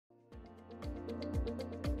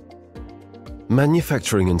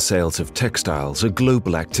Manufacturing and sales of textiles are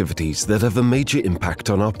global activities that have a major impact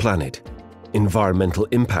on our planet. Environmental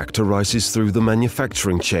impact arises through the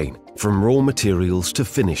manufacturing chain, from raw materials to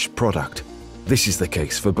finished product. This is the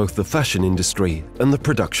case for both the fashion industry and the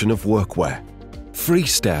production of workwear.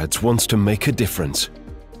 Fristads wants to make a difference.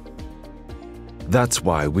 That's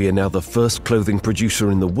why we are now the first clothing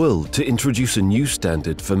producer in the world to introduce a new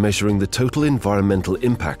standard for measuring the total environmental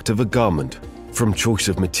impact of a garment, from choice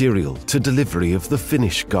of material to delivery of the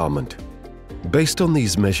finished garment. Based on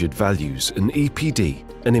these measured values, an EPD,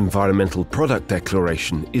 an Environmental Product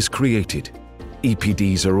Declaration, is created.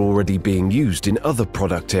 EPDs are already being used in other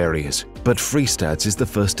product areas, but Fristads is the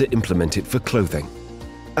first to implement it for clothing.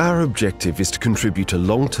 Our objective is to contribute a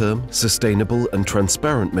long-term, sustainable and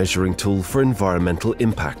transparent measuring tool for environmental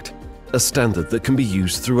impact, a standard that can be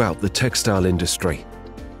used throughout the textile industry.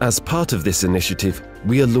 As part of this initiative,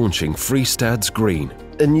 we are launching Fristads Green,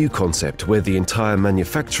 a new concept where the entire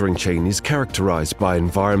manufacturing chain is characterized by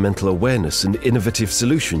environmental awareness and innovative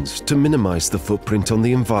solutions to minimize the footprint on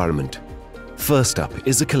the environment. First up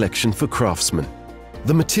is a collection for craftsmen.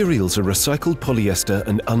 The materials are recycled polyester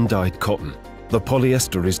and undyed cotton. The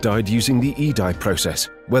polyester is dyed using the e-dye process,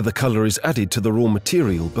 where the color is added to the raw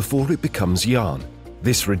material before it becomes yarn.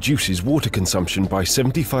 This reduces water consumption by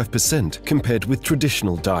 75% compared with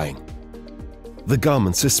traditional dyeing. The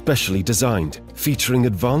garments are specially designed, featuring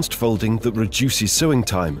advanced folding that reduces sewing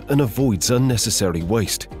time and avoids unnecessary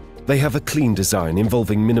waste. They have a clean design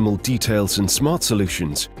involving minimal details and smart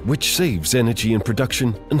solutions, which saves energy in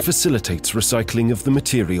production and facilitates recycling of the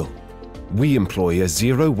material. We employ a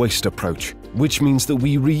zero-waste approach, which means that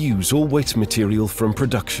we reuse all waste material from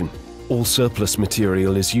production. All surplus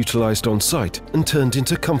material is utilized on site and turned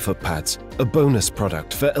into comfort pads, a bonus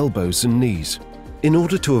product for elbows and knees. In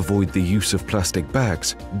order to avoid the use of plastic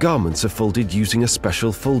bags, garments are folded using a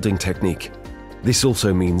special folding technique. This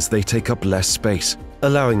also means they take up less space,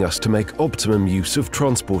 allowing us to make optimum use of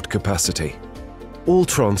transport capacity. All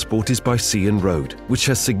transport is by sea and road, which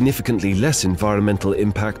has significantly less environmental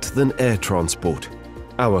impact than air transport.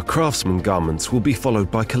 Our craftsman garments will be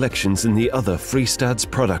followed by collections in the other Fristads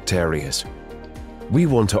product areas. We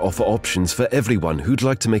want to offer options for everyone who'd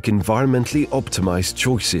like to make environmentally optimized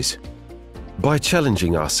choices. By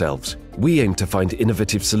challenging ourselves, we aim to find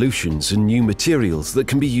innovative solutions and new materials that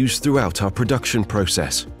can be used throughout our production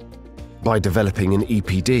process. By developing an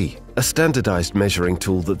EPD, a standardized measuring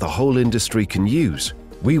tool that the whole industry can use,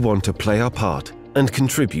 we want to play our part and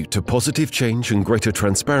contribute to positive change and greater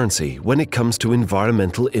transparency when it comes to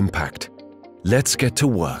environmental impact. Let's get to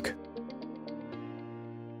work.